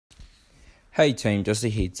Hey team, just a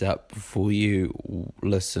heads up before you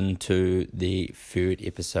listen to the third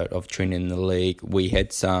episode of Trend in the League. We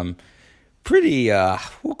had some pretty,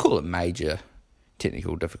 we'll call it major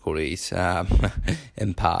technical difficulties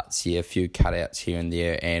in parts. Yeah, a few cutouts here and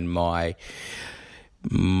there, and I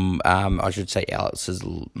should say Alex's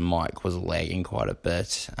mic was lagging quite a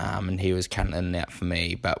bit, and he was cutting in and out for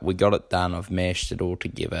me, but we got it done. I've mashed it all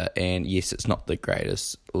together, and yes, it's not the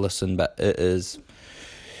greatest listen, but it is.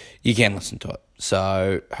 You can listen to it.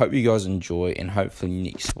 So, hope you guys enjoy, and hopefully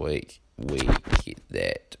next week we get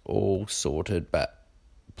that all sorted. But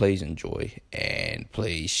please enjoy, and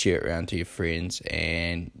please share it around to your friends,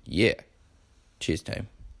 and yeah. Cheers, team.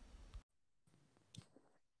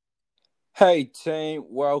 Hey, team.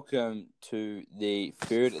 Welcome to the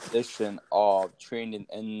third edition of Trending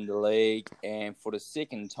in the League. And for the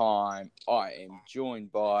second time, I am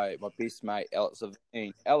joined by my best mate, Alex of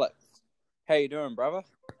the Alex, how you doing, brother?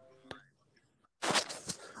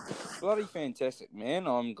 Bloody fantastic, man.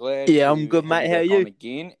 I'm glad I'm good, mate. How are you?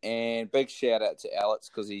 Again. And big shout out to Alex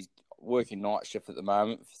because he's working night shift at the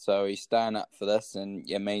moment. So he's staying up for this, and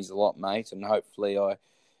it means a lot, mate. And hopefully I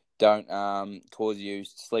don't cause you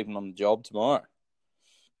sleeping on the job tomorrow.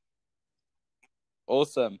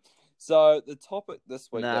 Awesome. So the topic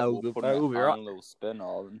this week that we'll put our own little spin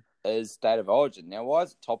on is State of Origin. Now, why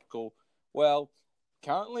is it topical? Well,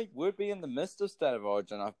 currently, we'd be in the midst of State of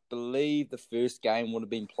Origin. I believe the first game would have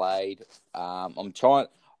been played. I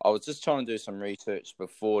was just trying to do some research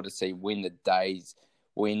before to see when the games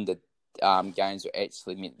were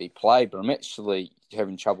actually meant to be played. But I'm actually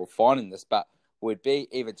having trouble finding this. But would be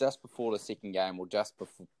either just before the second game or just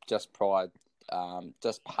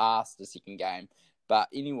past the second game. But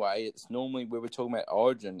anyway, it's normally where we're talking about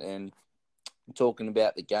Origin and talking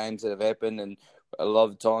about the games that have happened, and a lot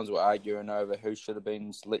of times we're arguing over who should have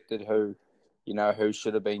been selected, who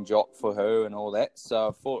should have been dropped for who and all that. So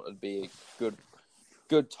I thought it'd be a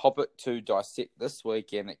good topic to dissect this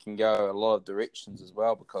week, and it can go a lot of directions as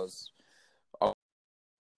well, because of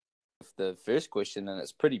the first question, and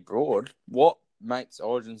it's pretty broad. What makes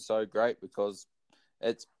Origin so great? Because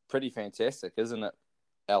it's pretty fantastic, isn't it,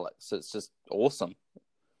 Alex? It's just awesome.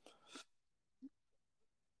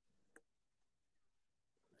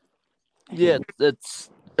 Yeah, it's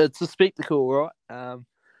a spectacle, right?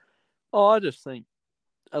 I just think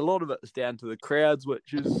a lot of it is down to the crowds,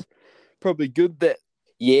 which is probably good that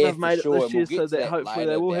they've made it this year, so that hopefully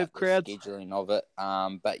they will have crowds. Scheduling of it,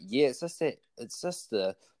 but yeah, it's just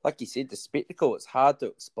the like you said, the spectacle. It's hard to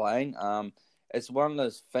explain. It's one of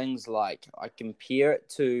those things, like I compare it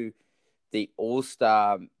to the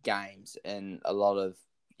All-Star games in a lot of,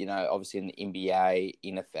 obviously in the NBA,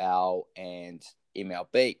 NFL, and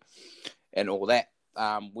MLB, and all that,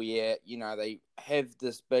 where, they have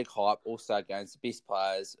this big hype, All-Star games, the best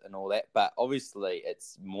players and all that, but obviously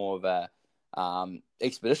it's more of a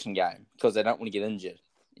expedition game because they don't want to get injured,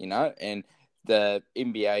 and the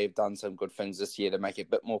NBA have done some good things this year to make it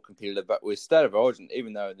a bit more competitive. But with State of Origin,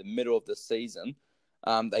 even though in the middle of the season,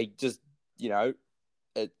 they just, they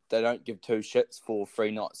don't give two shits for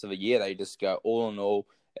 3 nights of a year. They just go all in all.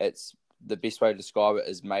 It's the best way to describe it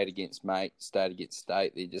is mate against mate, state against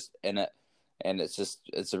state. They're just in it, and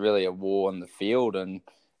it's really a war on the field, and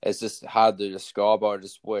it's just hard to describe. I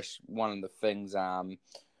just wish one of the things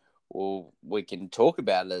we can talk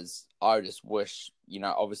about is I just wish,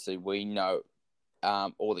 obviously we know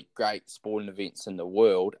all the great sporting events in the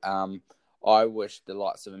world. I wish the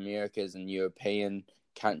likes of Americas and European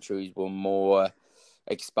countries were more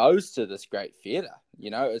exposed to this great theatre.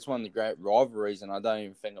 It's one of the great rivalries, and I don't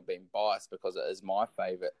even think I'm being biased because it is my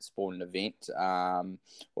favourite sporting event.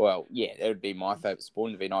 Well, yeah, it would be my favourite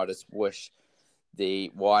sporting event. I just wish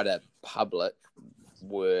the wider public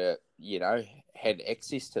were, had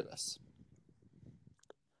access to this.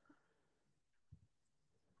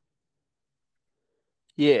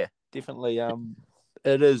 Yeah, definitely.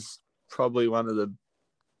 It is probably one of the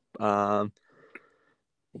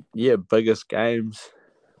biggest games.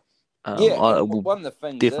 One of the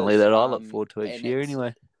things definitely is, that I look forward to each year.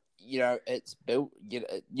 Anyway, it's built.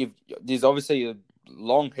 There's obviously a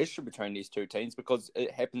long history between these two teams because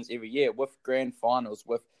it happens every year with grand finals,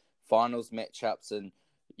 with finals matchups, and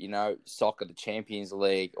soccer, the Champions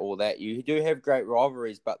League, all that. You do have great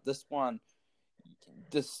rivalries, but this one,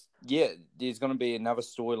 there's going to be another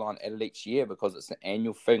storyline added each year because it's an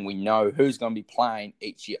annual thing. We know who's going to be playing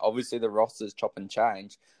each year. Obviously, the rosters chop and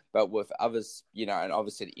change, but with others, and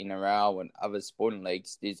obviously the NRL and other sporting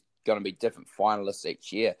leagues, there's going to be different finalists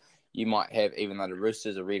each year. You might have, even though the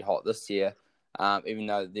Roosters are red hot this year, even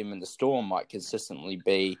though them and the Storm might consistently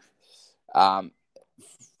be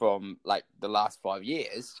from like the last 5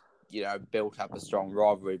 years, built up a strong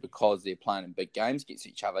rivalry because they're playing in big games against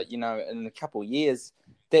each other. In a couple of years,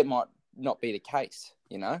 that might not be the case,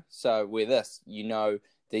 So with this,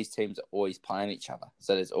 these teams are always playing each other.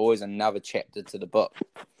 So there's always another chapter to the book.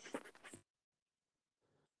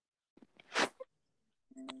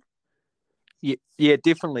 Yeah,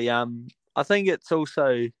 definitely. I think it's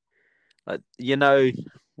also,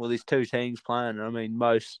 there's two teams playing. I mean,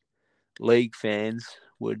 most league fans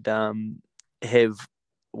would have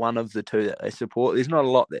one of the two that they support. There's not a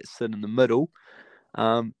lot that sit in the middle.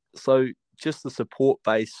 So just the support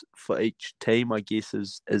base for each team, I guess,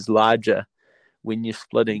 is larger when you're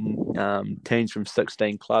splitting teams from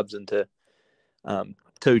 16 clubs into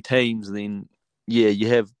two teams. Then, you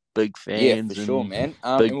have big fans for sure, and man.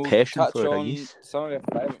 big and we'll passion touch for it, I on guess. some of our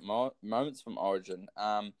favourite moments from Origin.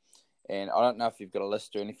 And I don't know if you've got a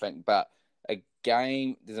list or anything, but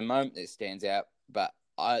there's a moment that stands out, but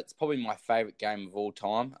it's probably my favourite game of all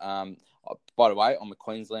time. By the way, I'm a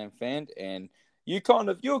Queensland fan, and you're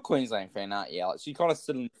a Queensland fan, aren't you, Alex? You kind of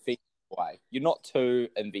sit in the fence way. You're not too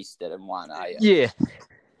invested in one, are you? Yeah.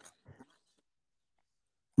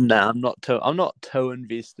 No, I'm not too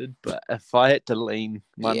invested, but if I had to lean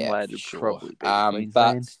one way, it'd probably be Queensland.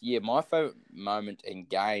 But yeah, my favourite moment in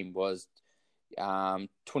game was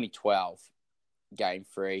 2012 Game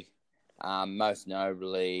 3. Most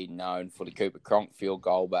notably known for the Cooper Cronk field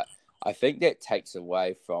goal, but I think that takes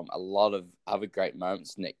away from a lot of other great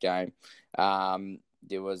moments in that game.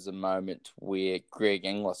 There was a moment where Greg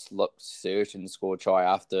Inglis looked certain to score a try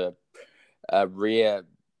after a rare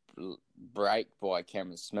break by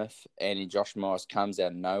Cameron Smith, and then Josh Morris comes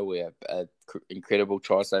out of nowhere, an incredible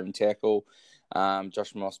try-saving tackle.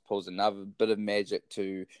 Josh Morris pulls another bit of magic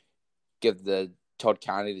to give the Todd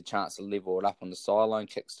Carney the chance to level it up on the sideline,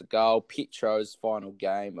 kicks the goal. Petro's final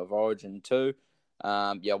game of Origin 2.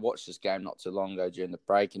 I watched this game not too long ago during the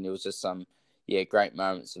break, and there was just some great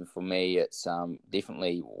moments. And for me, it's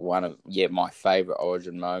definitely one of my favourite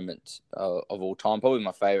Origin moments of all time. Probably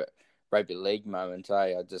my favourite rugby league moment.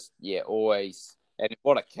 I just always, and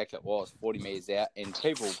what a kick it was, 40 metres out. And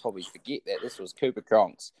people will probably forget that this was Cooper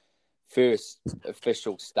Cronk's first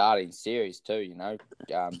official starting series too.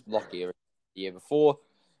 Lockie the year before,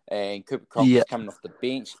 and Cooper Cronk was coming off the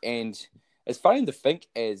bench. And it's funny to think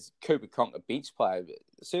as Cooper Cronk, a bench player,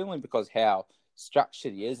 certainly because how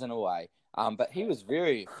structured he is in a way. But he was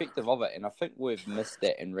very effective of it, and I think we've missed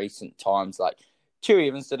that in recent times. Like Cherry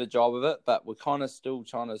Evans did a job of it, but we're kind of still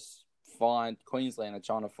trying to Queensland are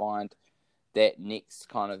trying to find that next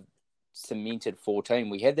kind of cemented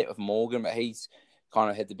 14. We had that with Morgan, but he's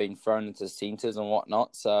kind of had to be thrown into centres and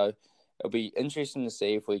whatnot. So it'll be interesting to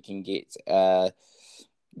see if we can get a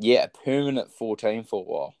permanent 14 for a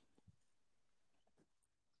while.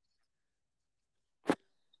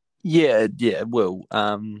 Yeah, well,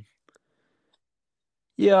 I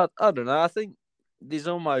don't know. I think it's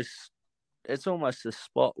almost a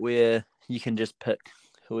spot where you can just pick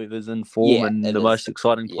whoever's in form and the most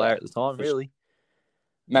exciting player at the time, really. Sure.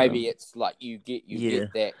 Maybe it's like you get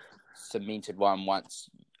that cemented one once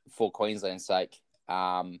for Queensland's sake.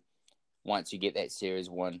 Once you get that series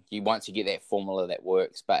win, once you get that formula that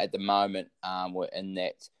works. But at the moment, we're in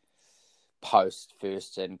that post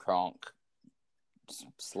first in Cronk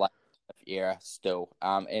era still.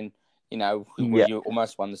 And we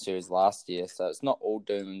almost won the series last year, so it's not all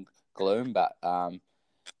doom and gloom. But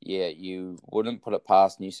you wouldn't put it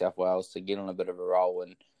past New South Wales to get on a bit of a roll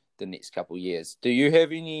in the next couple of years. Do you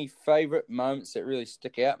have any favourite moments that really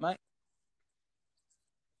stick out, mate?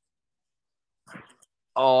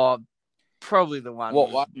 Oh, probably the one.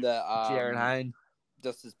 What one? The Jared Hayne.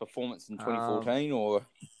 Just his performance in 2014, or?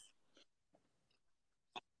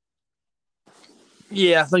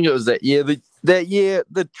 Yeah, I think it was that year. That year,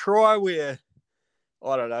 the try where,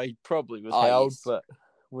 I don't know, he probably was held, but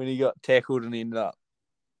when he got tackled and ended up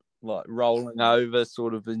like rolling over,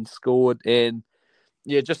 sort of, and scored, and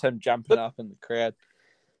just him jumping up in the crowd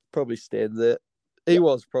probably stands there. He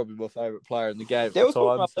was probably my favourite player in the game at the time. That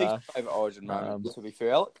was my least favourite Origin moment, to be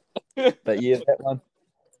fair, Alec. But yeah, that one.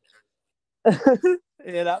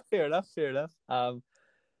 Fair enough.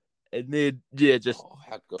 And then, just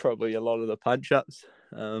probably a lot of the punch-ups.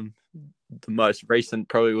 The most recent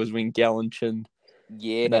probably was when Gallen chinned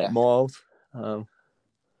Nate Miles. But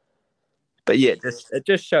it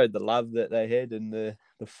just showed the love that they had and the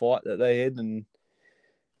fight that they had. And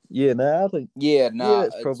I think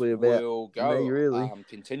that's probably about me, really.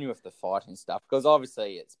 Continue with the fighting stuff, because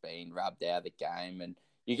obviously it's been rubbed out of the game, and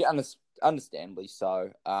you get understandably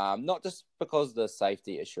so. Not just because of the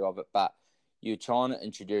safety issue of it, but you're trying to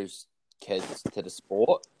introduce kids to the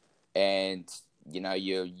sport, and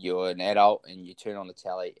you're an adult and you turn on the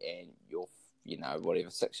telly and you're, whatever,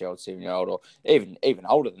 6-year-old, 7-year-old, or even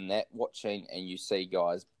older than that, watching, and you see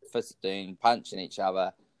guys fisting, punching each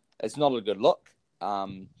other. It's not a good look.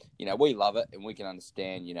 We love it and we can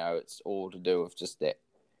understand, it's all to do with just that,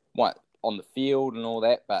 on the field and all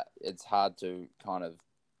that, but it's hard to kind of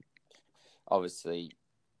obviously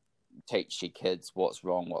teach your kids what's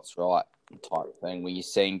wrong, what's right type of thing when you're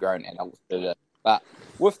seeing grown adults do it. But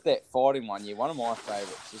with that fighting one of my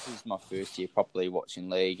favourites, this is my first year properly watching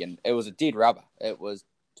league, and it was a dead rubber. It was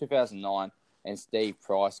 2009, and Steve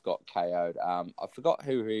Price got KO'd. I forgot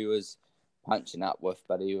who he was punching up with,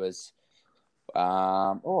 but he was,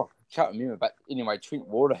 I can't remember. But anyway, Trent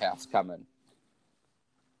Waterhouse come in.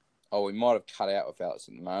 Oh, we might have cut out with Alex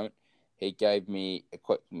at the moment. He gave me a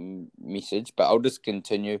quick message, but I'll just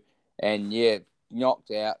continue. And yeah, knocked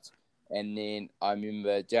out. And then I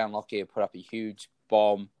remember Darren Lockyer put up a huge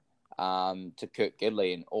bomb to Kurt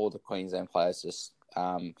Gidley, and all the Queensland players just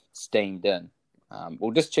steamed in.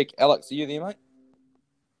 We'll just check. Alex, are you there, mate?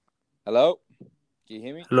 Hello? Can you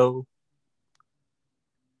hear me? Hello.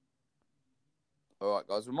 All right,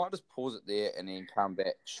 guys. We might just pause it there and then come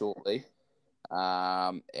back shortly.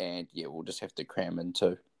 And yeah, we'll just have to cram in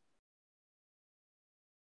too.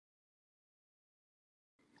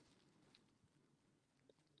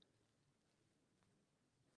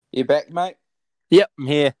 You back, mate? Yep, I'm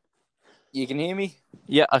here. You can hear me?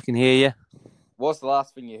 Yeah, I can hear you. What's the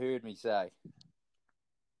last thing you heard me say?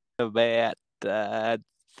 About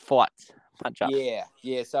fights, punch up.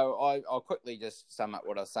 Yeah. So I'll quickly just sum up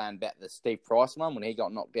what I was saying about the Steve Price one when he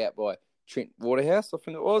got knocked out by Trent Waterhouse, I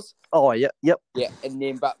think it was. Oh, yep. Yeah, and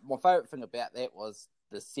then, but my favourite thing about that was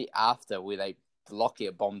the set after where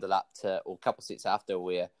Lockyer bombed it up or a couple sets after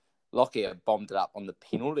where Lockyer bombed it up on the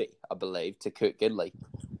penalty, I believe, to Kurt Gidley.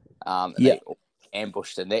 They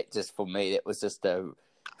ambushed, and that just, for me, that was just a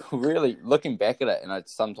really, looking back at it, and I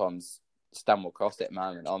sometimes stumble across that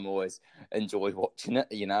moment. I'm always enjoy watching it.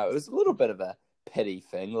 It was a little bit of a pity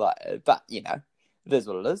thing, but it is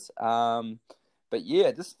what it is. But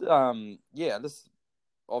yeah, this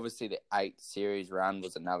obviously the 8 series run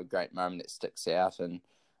was another great moment that sticks out, and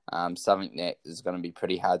something that is going to be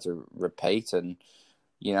pretty hard to repeat. And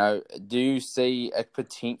do you see a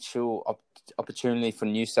potential opportunity for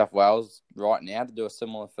New South Wales right now to do a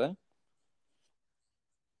similar thing?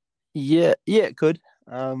 Yeah, it could.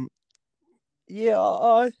 I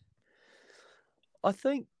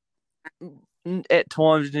think at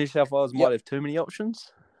times New South Wales might have too many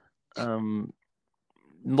options.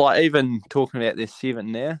 Like even talking about their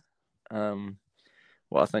 7 now.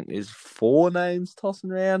 I think there's 4 names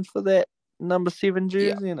tossing around for that number 7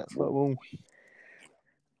 jersey, and it's like, well,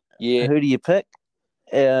 who do you pick?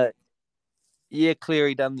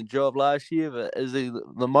 Cleary done the job last year, but is he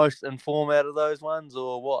the most informed out of those ones,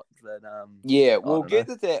 or what? But, we'll get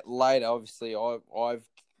to that later. Obviously, I've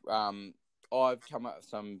come up with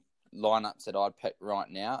some lineups that I'd pick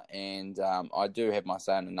right now, and I do have my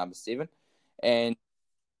say on the number 7, and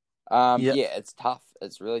it's tough.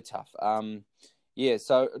 It's really tough. So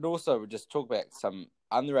and also we'll just talk about some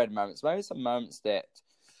underrated moments, maybe some moments that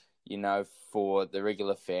for the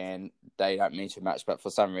regular fan, they don't mean too much, but for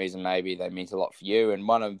some reason, maybe they meant a lot for you.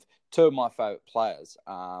 And 2 of my favourite players,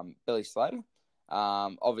 Billy Slater.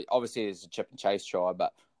 Obviously, there's a chip and chase try,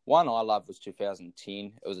 but one I loved was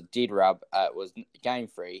 2010. It was a dead rub. It was game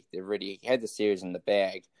free. They already had the series in the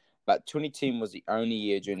bag, but 2010 was the only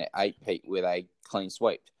year during the 8-peat where they clean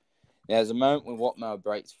swept. Now, there's a moment when Watmough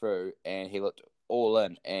breaks through and he looked all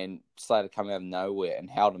in, and Slater come out of nowhere and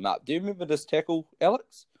held him up. Do you remember this tackle,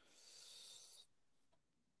 Alex?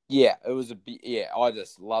 Yeah, it was I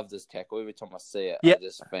just love this tackle. Every time I see it, I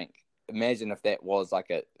just think, imagine if that was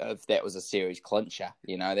a series clincher.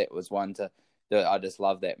 That was one to do. I just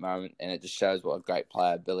love that moment, and it just shows what a great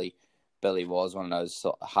player Billy was. One of those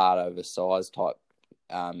hard oversized type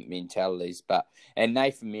mentalities. And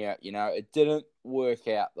Nathan Meara, it didn't work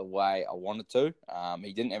out the way I wanted to.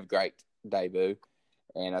 He didn't have a great debut,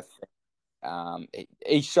 and I think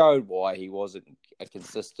he showed why he wasn't a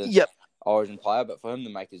consistent Origin player, but for him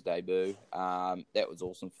to make his debut, that was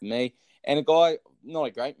awesome for me. And a guy, not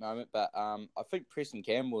a great moment, but I think Preston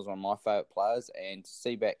Campbell was one of my favourite players, and to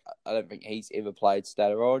see back, I don't think he's ever played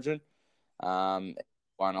State of Origin. One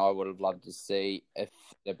I would have loved to see if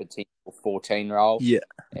the potential 14 role. Yeah.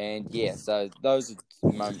 And so those are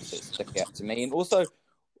moments that stick out to me. And also,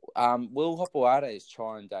 Will Hopoate's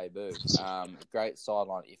try and debut, great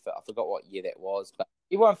sideline effort. I forgot what year that was, but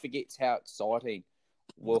everyone forgets how exciting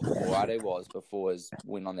Will Hopoate was before his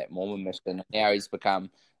win on that Mormon mission. Now he's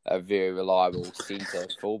become a very reliable centre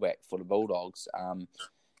fullback for the Bulldogs.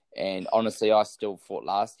 And honestly, I still thought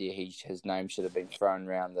last year his name should have been thrown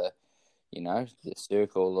around the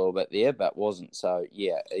circle a little bit there, but wasn't. So,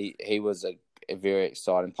 yeah, he was a very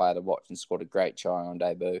exciting player to watch and scored a great try on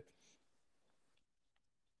debut.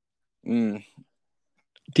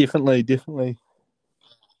 Definitely.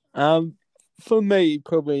 For me,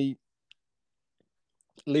 probably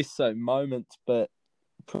less so moments, but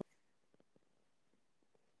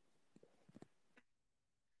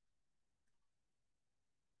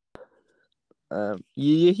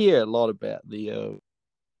you hear a lot about the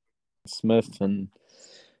Smith and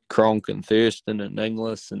Cronk and Thurston and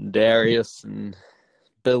Inglis and Darius and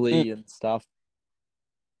Billy and stuff.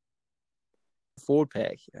 Forward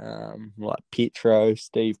pack, like Petro,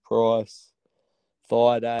 Steve Price,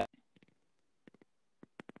 Friday.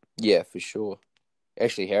 Yeah, for sure.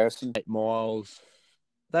 Ashley Harrison, 8 Miles.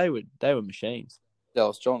 They were machines.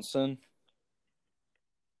 Dallas Johnson.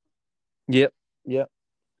 Yep.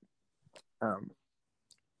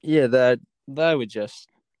 Yeah, they were just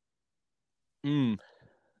they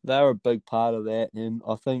were a big part of that, and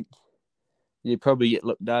I think you probably get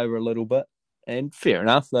looked over a little bit. And fair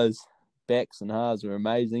enough, those backs and halves were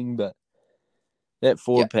amazing, but that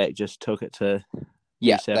forward pack just took it to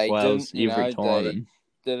New South Wales every time, and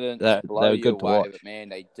didn't blow they were you good away, to watch. but man,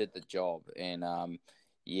 they did the job. And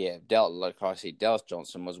like I said, Dallas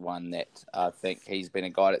Johnson was one that I think he's been a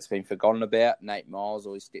guy that's been forgotten about. Nate Miles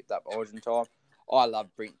always stepped up Origin time. I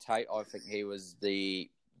love Brent Tate. I think he was the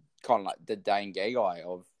kind of like the Dane Gagai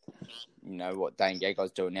of what Dane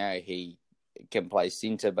Gagai's doing now. He can play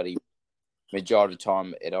centre, but he majority of the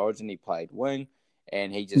time at Origin he played wing,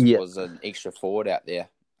 and he just was an extra forward out there.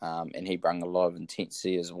 And he brought a lot of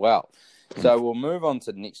intensity as well. So we'll move on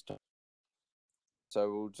to the next topic.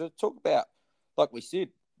 So we'll just talk about, like we said,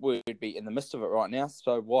 we'd be in the midst of it right now.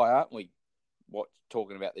 So why aren't we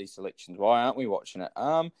talking about these selections? Why aren't we watching it?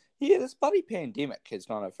 This bloody pandemic has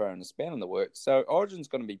kind of thrown a span in the works. So Origin's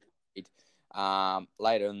going to be played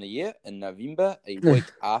later in the year, in November, a week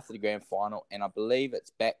after the grand final, and I believe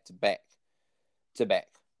it's back-to-back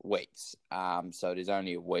weeks. So there's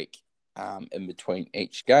only a week in between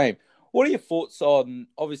each game. What are your thoughts on,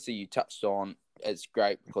 obviously you touched on, it's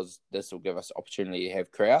great because this will give us opportunity to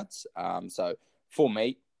have crowds. So for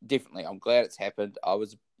me, definitely, I'm glad it's happened. I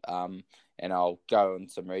was, and I'll go on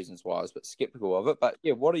some reasons why I was a bit skeptical of it. But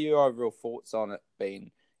yeah, what are your overall thoughts on it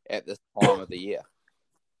being at this time of the year?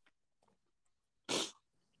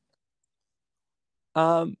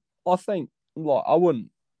 I think, I wouldn't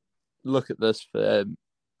look at this for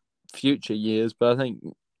future years, but I think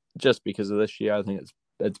just because of this year, I think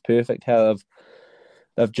it's perfect how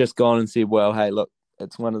they've just gone and said, well, hey, look,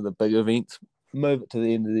 it's one of the big events. Move it to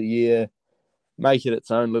the end of the year, make it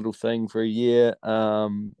its own little thing for a year.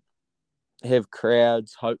 Have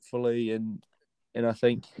crowds, hopefully, and I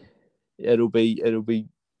think it'll be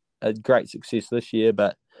a great success this year.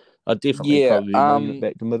 But I'd definitely probably be moving it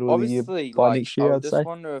back to middle of the year by next year. I'd say. I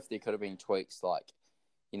wonder if there could have been tweaks, like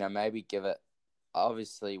maybe give it.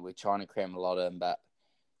 Obviously, we're trying to cram a lot in, but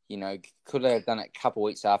could they have done it a couple of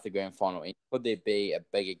weeks after the grand final? Could there be a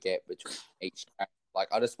bigger gap between each game? Like,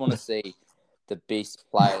 I just want to see the best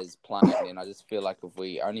players playing, and I just feel like if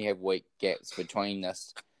we only have week gaps between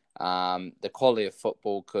this, the quality of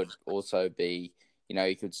football could also be,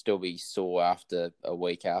 you could still be sore after a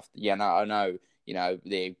week after. Yeah, no, I know,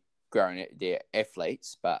 they're growing, they're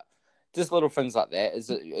athletes, but just little things like that.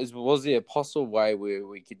 Was there a possible way where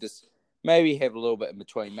we could just maybe have a little bit in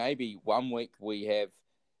between? Maybe 1 week we have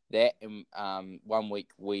that, and 1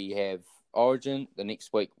 week we have Origin. The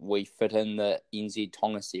next week we fit in the NZ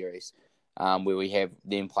Tonga series, where we have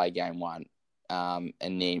them play game one, and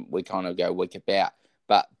then we kind of go week about.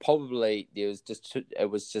 But probably it was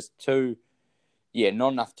just too,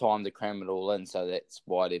 not enough time to cram it all in. So that's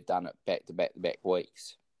why they've done it back to back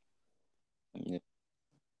weeks.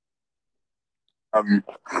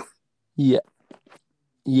 Yeah,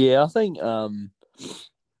 I think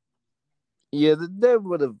that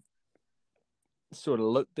would have sort of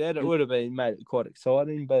looked at it. Would have made it quite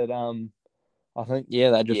exciting, but I think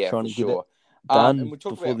they're just trying to get it done and we'll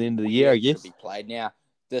talk before about the end of the year, I guess. Should be played now.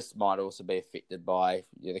 This might also be affected by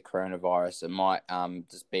the coronavirus. It might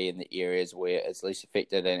just be in the areas where it's least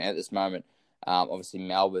affected. And at this moment, obviously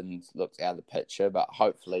Melbourne looks out of the picture, but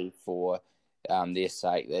hopefully for their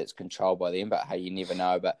sake, that it's controlled by them. But hey, you never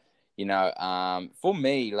know. But for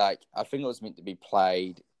me, I think it was meant to be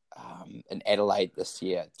played in Adelaide this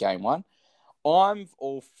year, game one. I'm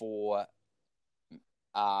all for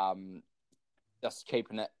just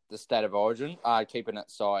keeping it the state of origin, keeping it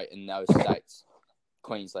in those states,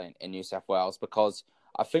 Queensland and New South Wales, because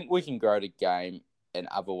I think we can grow the game in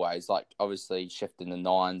other ways, like obviously shifting the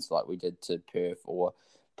nines like we did to Perth, or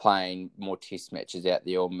playing more test matches out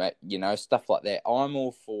there, or stuff like that. I'm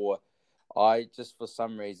all for. I just for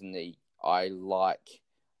some reason I like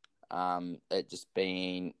it just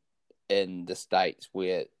being in the states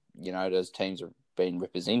where those teams are being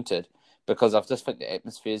represented, because I just think the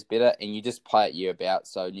atmosphere is better, and you just play it year about.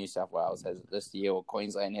 So New South Wales has it this year, or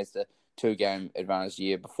Queensland has the 2-game advantage the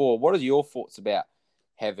year before. What are your thoughts about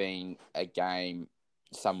having a game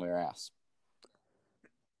somewhere else?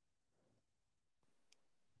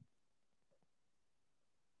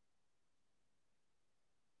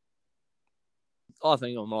 I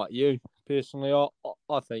think I'm like you personally.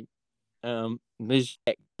 I think there's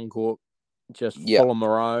Court just full of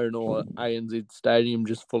maroon, or ANZ Stadium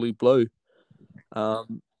just fully blue.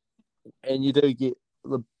 And you do get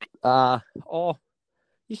the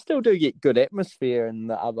you still do get good atmosphere in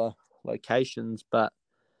the other locations, but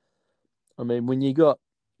I mean, when you got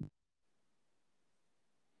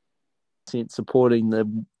supporting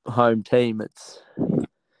the home team,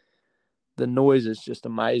 the noise is just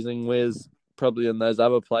amazing. Whereas probably in those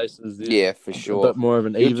other places, for sure, a bit more of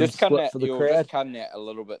an even split for the crowd. You're just cutting out a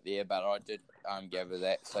little bit there, but I did gather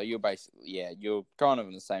that. So you're basically, you're kind of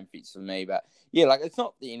in the same fence for me. But yeah, like it's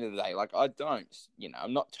not the end of the day. Like I don't,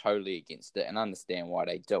 I'm not totally against it, and understand why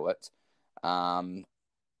they do it.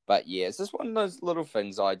 But yeah, it's just one of those little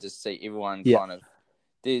things I just see everyone kind of.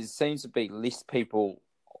 There seems to be less people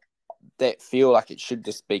that feel like it should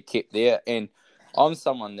just be kept there, and I'm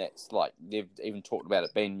someone that's like, they've even talked about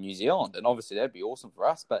it being in New Zealand, and obviously that'd be awesome for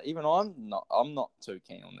us. But even I'm not too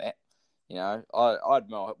keen on that. I'd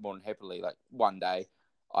more than happily, like one day,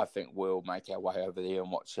 I think we'll make our way over there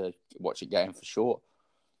and watch a game for sure.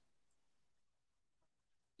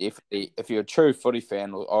 If you're a true footy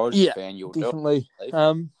fan or Origin fan, you'll definitely do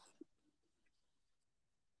it.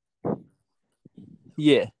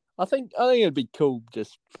 Yeah, I think it'd be cool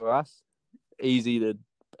just for us. Easy to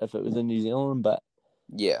if it was in New Zealand, but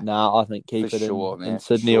I think keep it in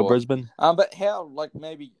Sydney or Brisbane. But how, like,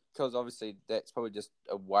 maybe because obviously that's probably just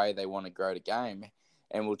a way they want to grow the game,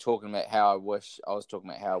 and we're talking about how I was talking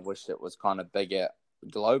about how I wish it was kind of bigger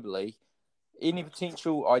globally. Any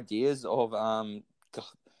potential ideas of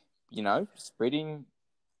spreading,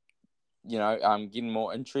 getting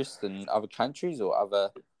more interest in other countries or other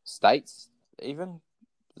states, even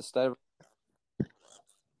the state of.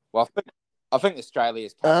 Well, I think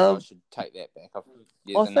Australia's covered. I should take that back. I think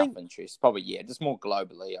there's enough interest. Probably, just more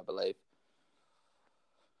globally, I believe.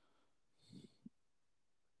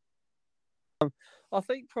 I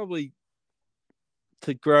think probably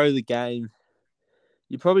to grow the game,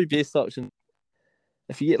 you're probably best option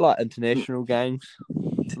if you get like international games,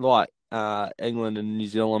 like England and New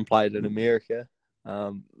Zealand played in America.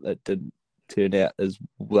 That didn't turn out as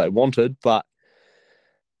they wanted, but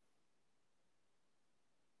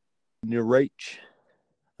in your reach,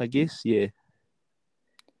 I guess, yeah.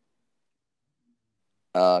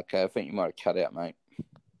 Okay, I think you might have cut out, mate.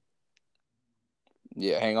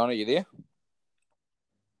 Yeah, hang on, are you there?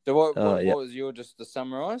 So what was your, just to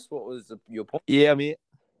summarise, what was your point? Yeah, I mean,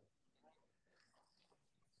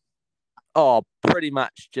 pretty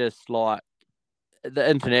much just like the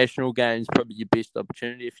international games, probably your best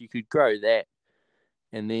opportunity. If you could grow that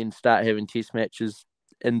and then start having test matches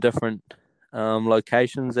in different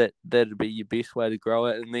locations, that'd be your best way to grow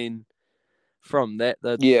it. And then from that,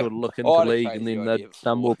 they'd sort of look into league, and then they'd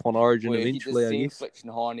stumble upon Origin eventually, I guess. Fletch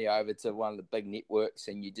and Heine over to one of the big networks,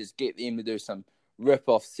 and you just get them to do some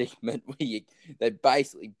rip-off segment where they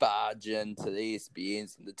basically barge into the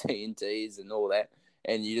ESPNs and the TNTs and all that,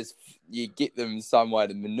 and you get them some way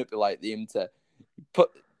to manipulate them to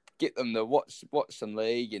get them to watch some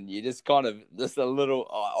league, and you just kind of just a little.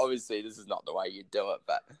 Obviously, this is not the way you do it,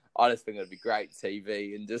 but I just think it'd be great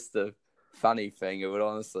TV, and just a funny thing. It would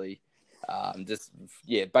honestly.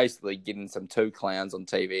 Basically getting some two clowns on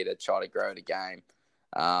TV to try to grow the game.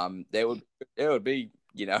 That would be,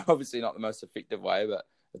 obviously not the most effective way, but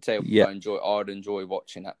I tell you, I'd enjoy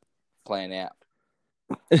watching it playing out.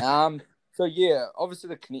 So obviously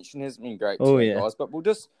the connection hasn't been great today, guys, but we'll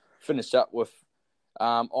just finish up with.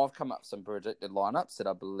 I've come up with some predicted lineups that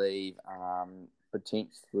I believe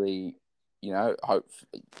potentially,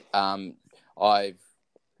 hopefully, I've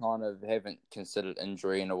kind of haven't considered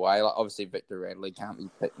injury in a way. Like obviously Victor Radley can't be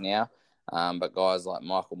picked now, but guys like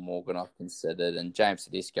Michael Morgan I've considered, and James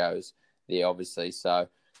Tedesco's there obviously. So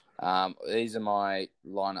these are my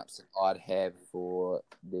lineups that I'd have for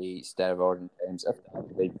the State of Origin teams if they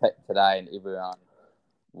could be picked today and everyone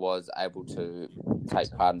was able to take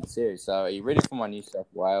part in the series. So are you ready for my New South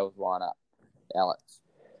Wales lineup, Alex?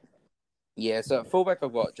 Yeah, so at fullback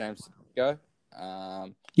I've got James Tedesco.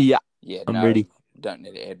 Yeah, I'm no, ready. Don't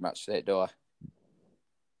need to add much to that, do I?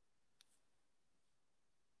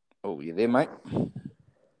 Oh, you there, mate?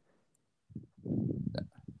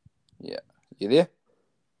 Yeah, you there?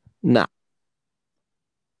 Nah.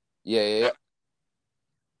 Yeah.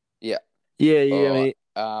 Yeah, All mate.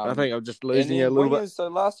 right. I think I'm just And losing you a then little bit. wingers. So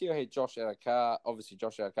last year I had Josh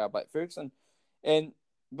Adokar, Blake Ferguson, and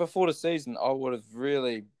before the season I would have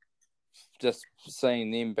really just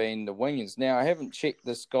seen them being the wingers. Now I haven't checked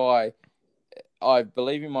this guy. I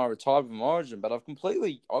believe he might have retired from Origin, but I've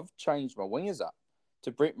changed my wingers up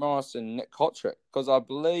to Brett Morris and Nick Kotrick because I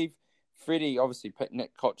believe Freddie obviously picked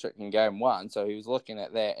Nick Kotrick in game one, so he was looking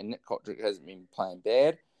at that, and Nick Kotrick hasn't been playing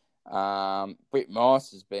bad. Brett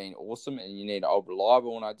Morris has been awesome, and you need an old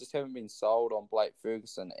reliable, and I just haven't been sold on Blake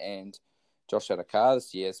Ferguson and Josh Adokar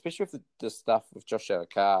this year, especially with the stuff with Josh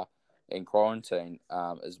Adokar in quarantine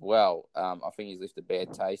as well. I think he's left a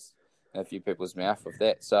bad taste in a few people's mouth with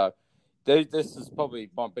that, so this is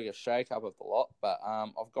probably my biggest shake-up of the lot, but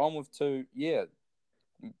I've gone with two,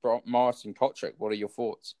 Morris and Kotrick. What are your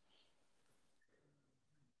thoughts?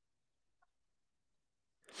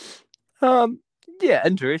 Yeah,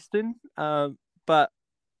 interesting. But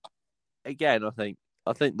again, I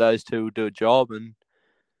think those two will do a job, and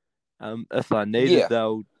if they need it,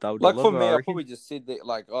 they'll like for deliver. me, I I reckon. probably just said that.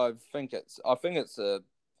 Like I think it's a,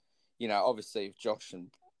 obviously if Josh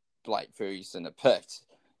and Blake Ferguson are picked,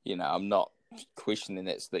 I'm not questioning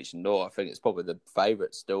that selection at all. I think it's probably the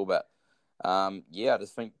favourite still, but I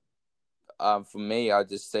just think for me, I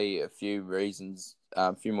just see a few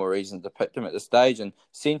more reasons to pick them at this stage. And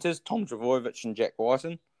centres, Tom Travojevic and Jack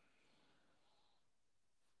Whiten.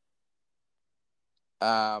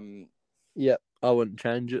 Yep, I wouldn't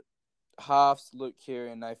change it. Halves, Luke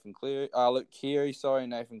Keary and Nathan Cleary.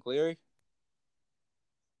 Nathan Cleary.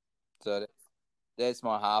 So that's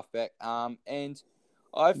my halfback. And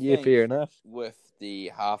I think fair enough. with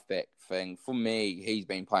the halfback thing, for me, he's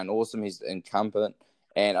been playing awesome. He's incumbent,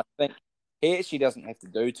 and I think he actually doesn't have to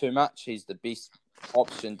do too much. He's the best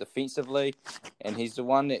option defensively, and he's the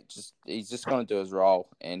one that he's just going to do his role,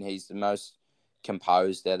 and he's the most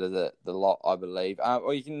composed out of the lot, I believe.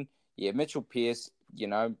 Or you can, Mitchell Pearce.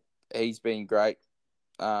 He's been great.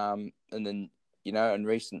 In the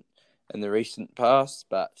recent past,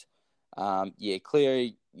 but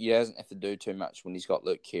Cleary, he doesn't have to do too much when he's got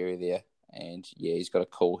Luke Keary there, and he's got a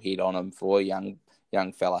cool head on him for a young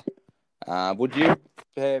fella. Would you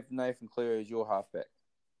have Nathan Cleary as your halfback?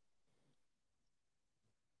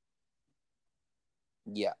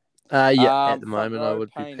 Yeah. At the Front moment, I row, would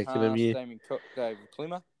be Payne picking him. Haas, Yeah. Damien Cook, David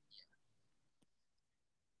Clemmer.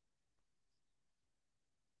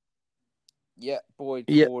 Yeah, Boyd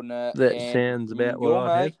Cordner. That and sounds about what your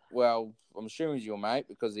I'd have. mate. Well, I'm assuming he's your mate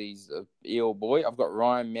because he's a Eel boy. I've got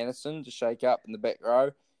Ryan Madison to shake up in the back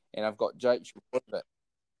row, and I've got Jake Trbojevic.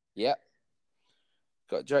 Yeah,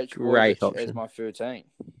 got Jake Trbojevic as my 13.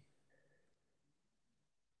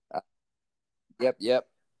 Yep.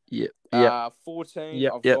 14.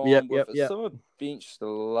 I've gone with a similar bench to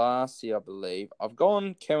last year, I believe. I've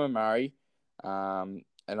gone Cameron Murray, and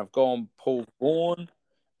I've gone Paul Vaughan.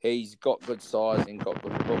 He's got good size and got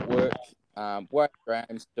good footwork. Wade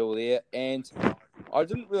Graham's still there, and I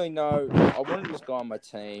didn't really know. I wanted this guy on my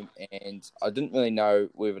team, and I didn't really know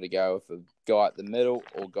whether to go with a guy at the middle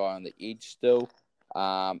or a guy on the edge still.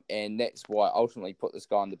 And that's why I ultimately put this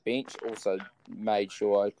guy on the bench. Also made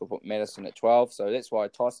sure I could put Madison at 12. So that's why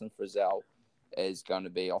Tyson Frizzell is going to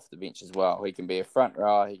be off the bench as well. He can be a front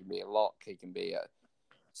row, he can be a lock, he can be a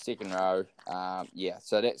second row.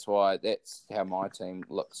 So that's how my team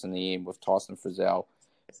looks in the end with Tyson Frizzell.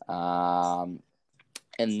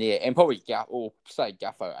 In there, and probably Guffo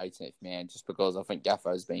 18th man, just because I think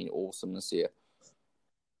Guffo's been awesome this year.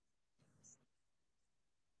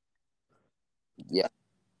 Yeah.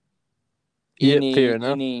 Fair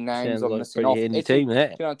enough. Any names Sounds I'm like missing pretty off? handy Actually, team,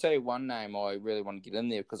 that. can I tell you one name I really want to get in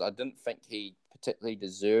there because I didn't think he particularly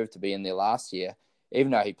deserved to be in there last year,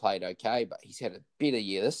 even though he played okay, but he's had a better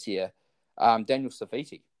year this year. Daniel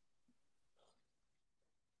Safiti.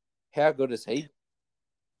 How good is he?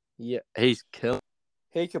 Yeah, he's killed.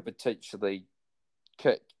 He could potentially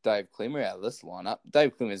kick Dave Clemmer out of this lineup.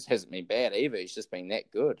 Dave Clemmer hasn't been bad either. He's just been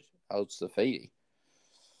that good. Old Safiti.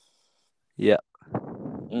 Yeah.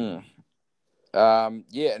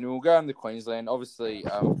 And we'll go into Queensland. Obviously,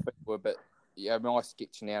 we're a bit, my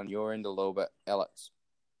sketching out on your end a little bit, Alex.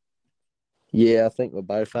 Yeah, I think we're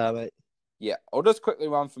both are, mate. Yeah, I'll just quickly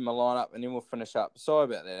run from my lineup and then we'll finish up. Sorry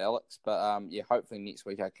about that, Alex, but hopefully next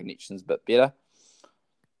week our connection's a bit better.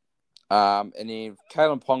 And then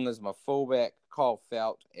Kalen Ponga's my fullback, Kyle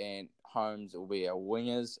Felt and Holmes will be our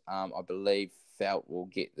wingers. I believe Felt will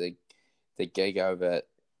get the gig over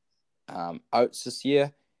Oates this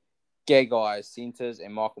year. Gagai centres,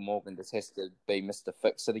 and Michael Morgan just has to be Mr.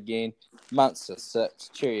 Fix-It again. Munster 6,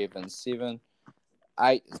 Cherry Evans 7,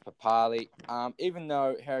 8 is Papali. Even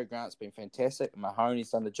though Harry Grant's been fantastic and Mahoney's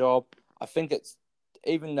done the job, I think it's,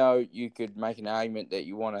 even though you could make an argument that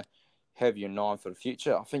you want to have your 9 for the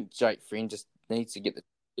future, I think Jake Friend just needs to get the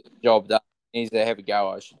job done. He needs to have a go,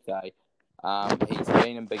 I should say. He's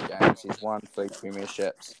been in big games. He's won 3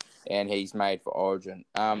 premierships, and he's made for Origin.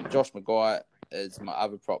 Josh Maguire is my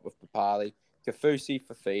other prop with Papali. Kafusi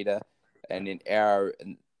for feeder, and then Arrow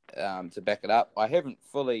to back it up. I haven't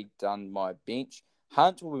fully done my bench.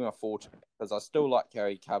 Hunt will be my fortune because I still like how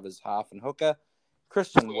he covers half and hooker.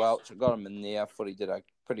 Christian Welch, I got him in there. I thought he did a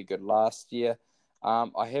pretty good last year.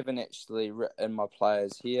 I haven't actually written my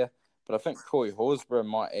players here, but I think Corey Horsburgh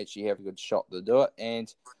might actually have a good shot to do it.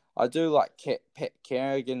 And I do like Pat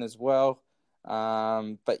Carrigan as well.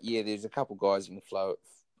 But yeah, there's a couple guys you can float.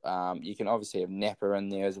 You can obviously have Napper in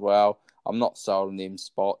there as well. I'm not sold on them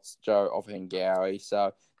spots, Joe Offengowie.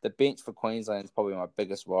 So the bench for Queensland is probably my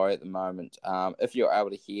biggest worry at the moment. If you're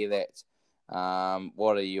able to hear that,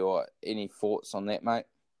 what are your any thoughts on that, mate?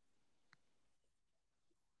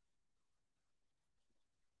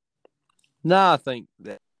 No, I think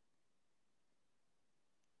that.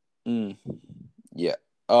 Yeah.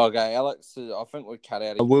 Okay, Alex, I think we cut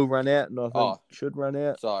out. I will run out, and I think should run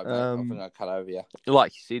out. Sorry, mate. I think I cut over you.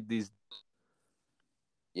 Like you said, there's.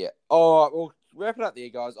 Yeah. All right, we'll wrap it up there,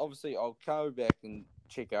 guys. Obviously, I'll go back and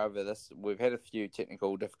check over this. We've had a few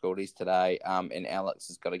technical difficulties today, and Alex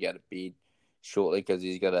has got to go to bed shortly because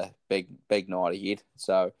he's got a big night ahead.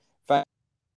 So, thanks.